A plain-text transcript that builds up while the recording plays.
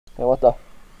Hey, what the?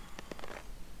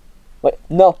 Wait,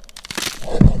 no.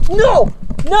 No!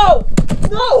 No!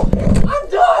 No! I'm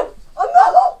done!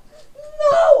 No!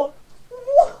 No!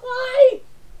 Why?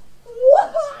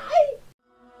 Why?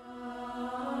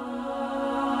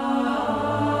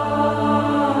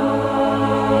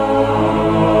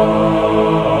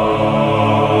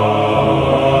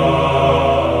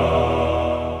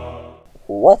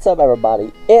 What's up,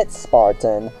 everybody? It's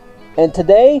Spartan, and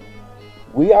today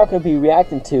we are going to be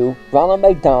reacting to Ronald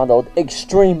McDonald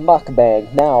Extreme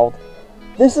Mukbang. Now,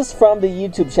 this is from the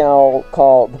YouTube channel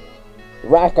called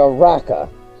RackaRacka.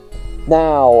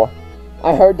 Now,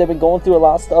 I heard they've been going through a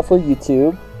lot of stuff with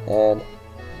YouTube, and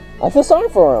I feel sorry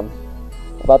for them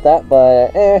about that,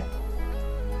 but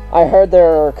I heard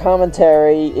their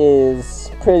commentary is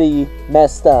pretty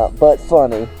messed up, but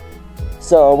funny.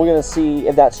 So we're going to see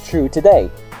if that's true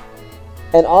today.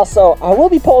 And also, I will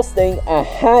be posting a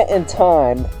Hat in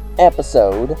Time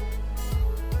episode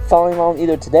following along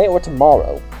either today or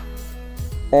tomorrow.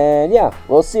 And yeah,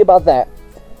 we'll see about that.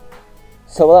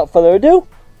 So without further ado,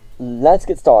 let's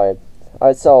get started.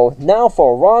 Alright, so now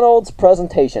for Ronald's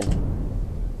presentation.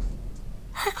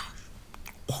 Hey guys,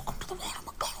 welcome to the Ronald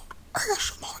McDonald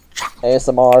ASMR channel.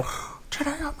 ASMR.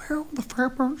 Today I'm here with the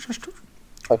Fairburn sisters.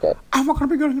 Okay. And we're going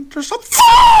to be getting into some food!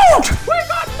 We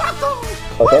got tacos!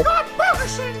 Okay. We got Burger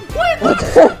King! We got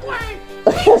Subway!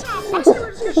 Pizza! Let's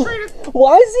get straight in.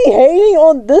 Why is he hating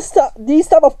on these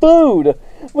type of food?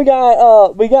 We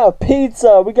got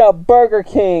pizza, we got Burger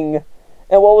King,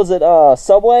 and what was it,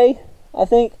 Subway, I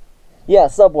think? Yeah,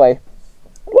 Subway.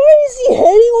 Why is he hating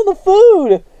on the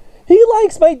food? He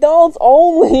likes McDonald's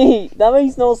only. That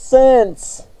makes no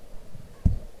sense.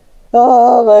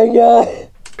 Oh my god.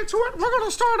 So we're going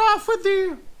to start off with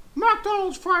the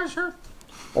McDonald's fries here.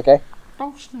 Okay.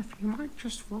 Don't sniff, you might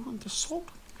just ruin the salt.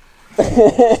 Look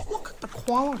at the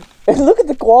quality. Look at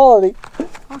the quality.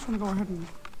 I'm just going to go ahead and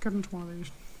get into one of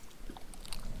these.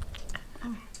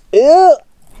 Ew.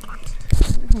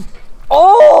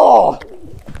 Oh!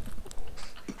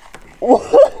 What?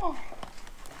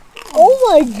 Oh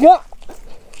my god!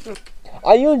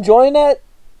 Are you enjoying that?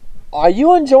 Are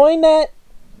you enjoying that?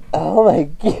 Oh my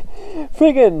god!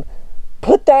 Freaking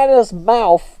put that in his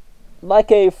mouth like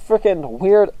a freaking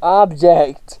weird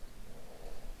object.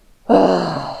 He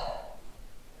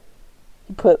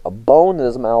put a bone in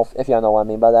his mouth, if y'all know what I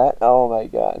mean by that. Oh my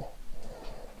god!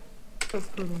 Do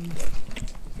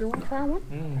you want to try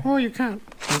one? Oh, you can't.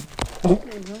 Does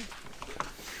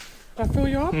that fill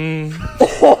you up?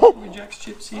 Jack's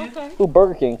chips here. Okay. Ooh,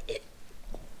 Burger King.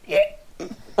 I can't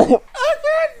do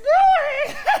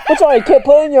it! What's wrong? You can't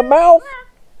put it in your mouth?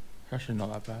 Actually,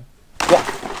 not that bad. Yeah.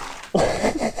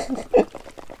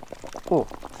 Ooh.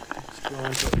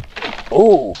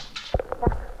 Ooh.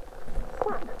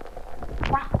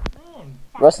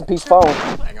 Rest in peace, phone.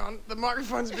 Hang on, the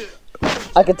microphone's a bit...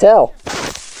 I can tell.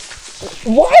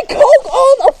 Why coke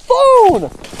on a phone?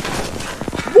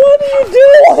 What are you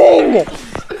doing?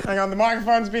 Hang on, the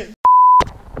microphone's a bit...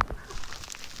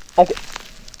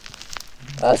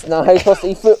 That's not how you're supposed to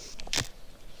eat food.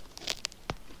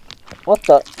 What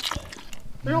the?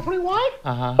 You opening wide?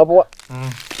 Oh, what?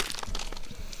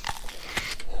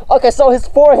 Okay, so his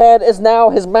forehead is now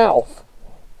his mouth.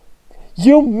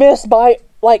 You missed by,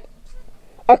 like,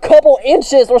 a couple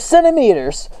inches or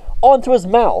centimeters onto his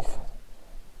mouth.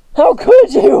 How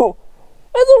could you?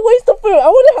 That's a waste of food. I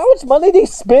wonder how much money they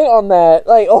spent on that.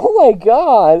 Like, oh my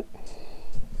god.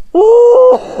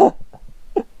 Oh,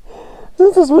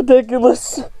 this is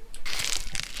ridiculous.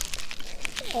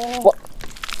 Oh. What?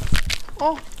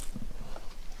 Oh.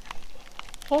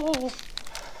 Oh.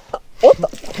 What the?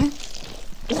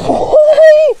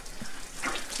 Why?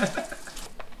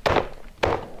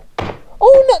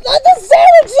 Oh no, not the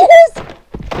sandwiches!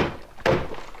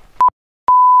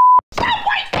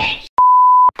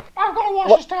 I'm gonna wash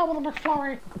this down with a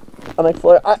McFlurry. A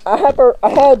McFlurry. I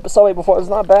had Subway before. It's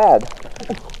not bad.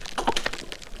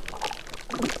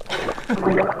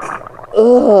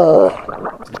 Ugh.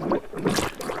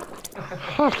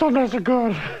 Oh, some days are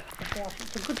good.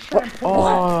 It's a good shampoo.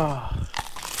 Oh.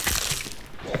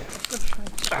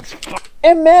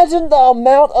 Imagine the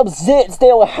amount of zits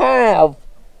they'll have.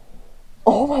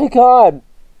 Oh my god.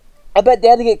 I bet they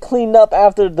had to get cleaned up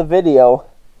after the video.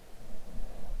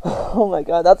 Oh my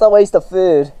god, that's a waste of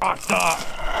food.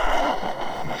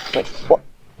 Wait, what?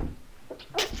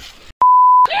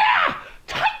 Yeah!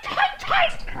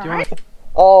 Tight!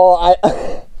 Oh,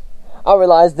 I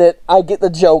realized it. I get the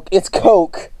joke. It's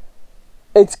Coke.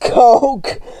 It's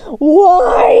Coke.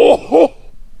 Why?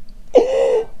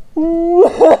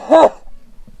 What?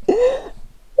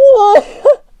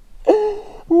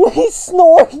 We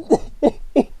snort.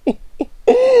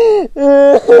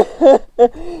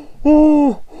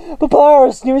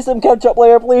 Boris, give me some ketchup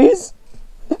later, please.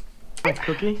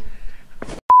 Cookie?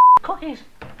 Cookies.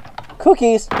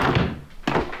 Cookies?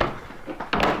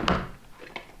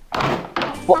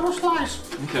 Double slice.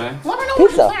 Okay. Let me know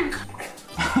Pizza. what you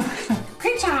think.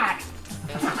 Pizza Hut.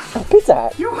 Pizza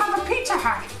Hut. You have a Pizza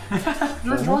Hut.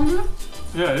 You enjoying it?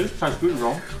 Yeah, this tastes good,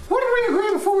 bro. What did we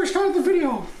agree before we started the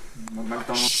video?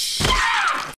 McDonald's.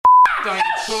 Don't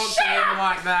talk to him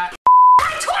like that.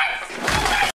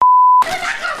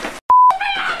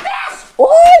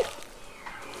 What?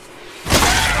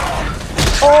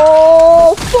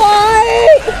 Oh,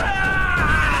 fight!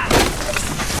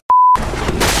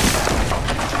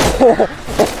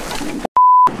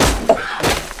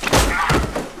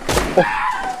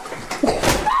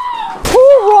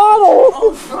 Poor Ronald!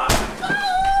 Oh, fuck.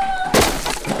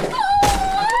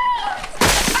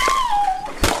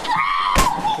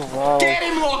 Get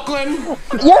him, Lachlan!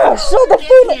 Yeah,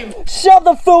 shove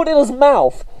the food in his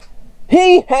mouth.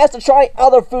 He has to try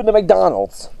other food than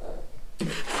McDonald's.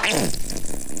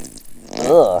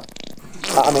 Ugh.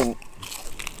 I mean,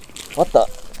 what the?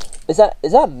 Is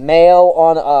that mayo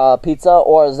on pizza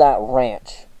or is that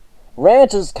ranch?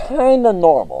 Ranch is kind of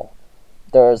normal.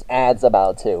 There's ads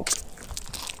about it too.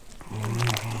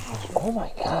 Oh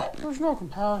my god. There's no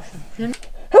comparison. How did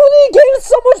he gain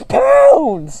so much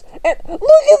pounds? And look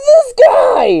at this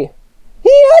guy!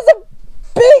 He has a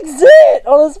big zit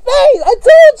on his face! I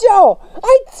told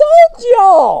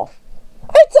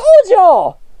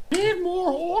y'all! Need more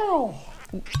oil.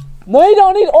 No, you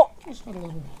don't need oil.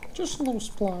 Just a little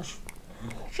splash.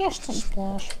 Just a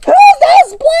splash. How's that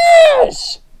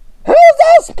splash? How's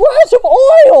that splash of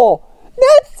oil?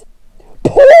 That's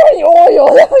pouring oil!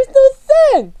 That makes no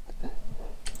sense!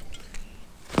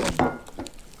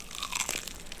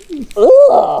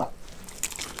 Ugh!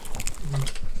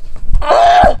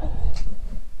 Ah!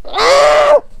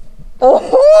 Ah!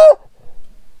 Uh-huh!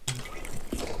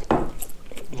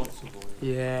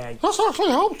 Yeah. This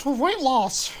actually helps with weight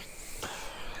loss.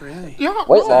 Really? Yeah,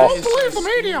 Weight loss? don't believe the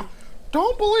media.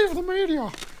 Don't believe the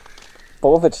media. But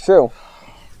what if it's true?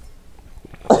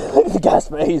 Look at the guy's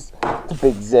face. It's a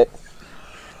big zit.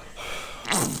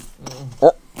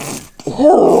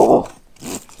 Ew.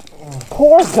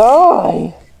 Poor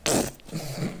guy.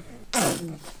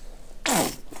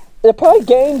 They probably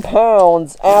gained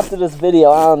pounds after this video.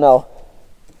 I don't know.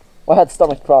 I had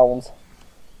stomach problems.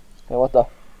 Hey, what the?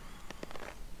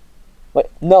 Wait,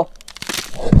 no.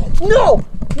 No!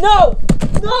 No!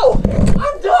 No!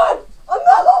 I'm done!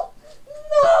 No!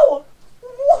 No!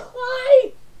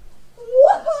 Why?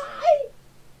 Why?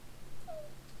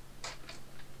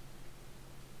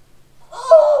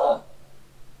 Oh!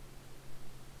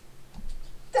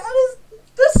 That is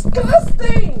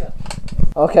disgusting!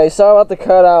 Okay, sorry about the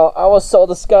cutout. I was so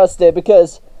disgusted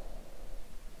because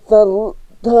what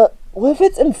if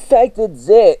it's infected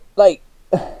zit? Like,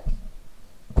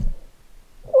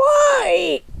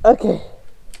 why? Okay.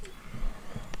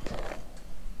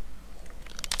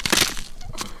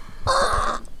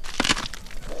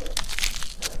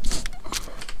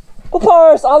 Well,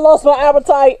 Paris, I lost my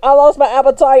appetite. I lost my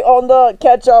appetite on the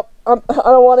ketchup. I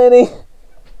don't want any.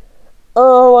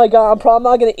 Oh my god, I'm probably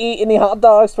not gonna eat any hot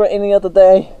dogs for any other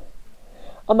day.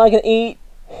 I'm not gonna eat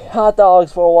hot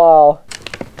dogs for a while.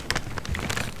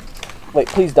 Wait,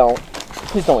 please don't.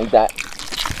 Please don't eat that.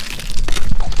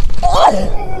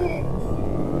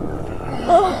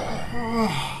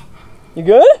 You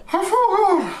good? I feel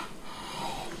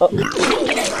good.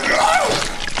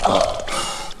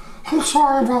 I'm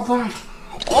sorry about that.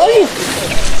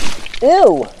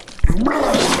 Ew.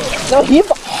 No, he.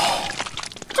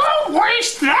 Don't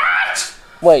waste that!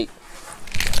 Wait.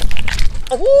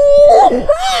 No!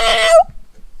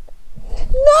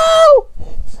 No!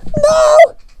 No!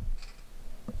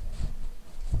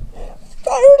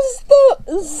 Where's the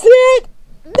zit?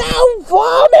 Now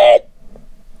vomit!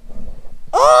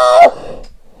 Oh!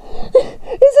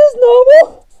 Is this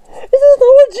normal? Is this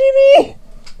normal, Jimmy?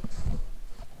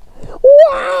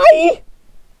 Why?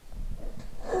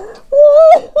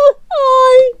 Why?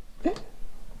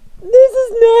 This is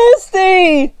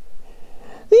nasty!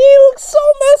 He looks so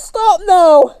messed up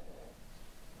now!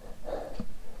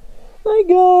 My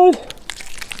god.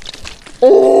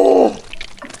 Ugh.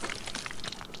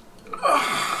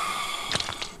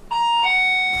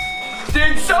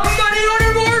 Did somebody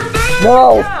order more food? No!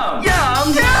 Yum!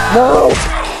 No!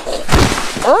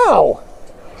 Ow!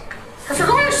 If you're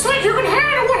going to think you can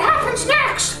handle what happens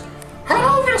next, head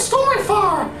over to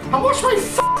Storyfire and watch me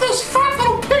fuck this fat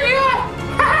little piggy up!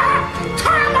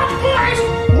 Time up, boys!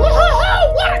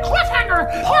 Woohoo! What a cliffhanger!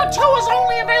 Part 2 is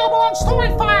only available on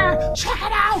Storyfire! Check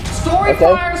it out!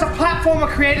 Storyfire is a platform of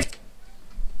creators.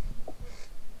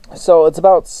 So it's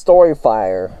about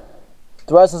Storyfire.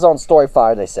 The rest is on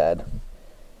Storyfire, they said.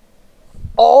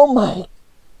 Oh my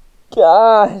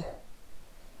god.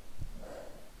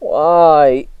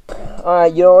 Why?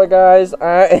 Alright, you know what, guys?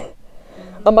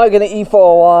 I'm not gonna eat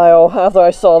for a while after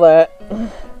I saw that.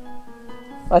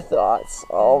 My thoughts.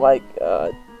 Oh my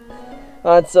god.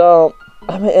 Alright, so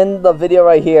I'm gonna end the video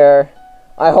right here.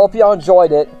 I hope y'all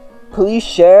enjoyed it. Please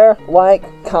share,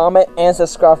 like, comment, and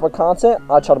subscribe for content.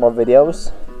 I'll try more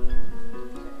videos.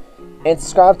 And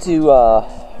subscribe to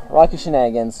Rocky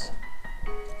Shenanigans.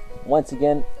 Once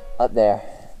again, up there.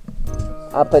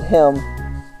 I'll put him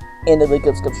in the link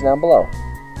description down below.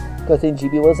 Good thing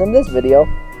GB was in this video.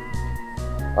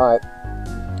 Alright.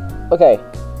 Okay.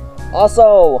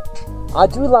 Also, I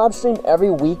do live stream every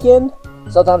weekend.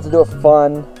 Sometimes I do it for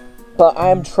fun. But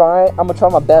I'm gonna try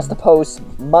my best to post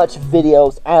much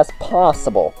videos as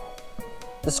possible.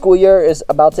 The school year is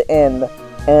about to end,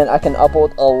 and I can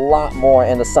upload a lot more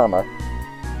in the summer.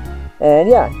 And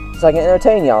yeah, so I can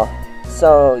entertain y'all.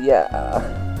 So yeah,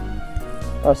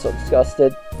 I'm so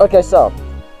disgusted. Okay, so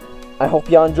I hope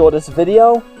y'all enjoyed this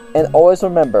video, and always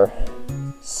remember,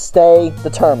 stay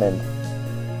determined.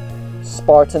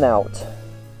 Spartan out.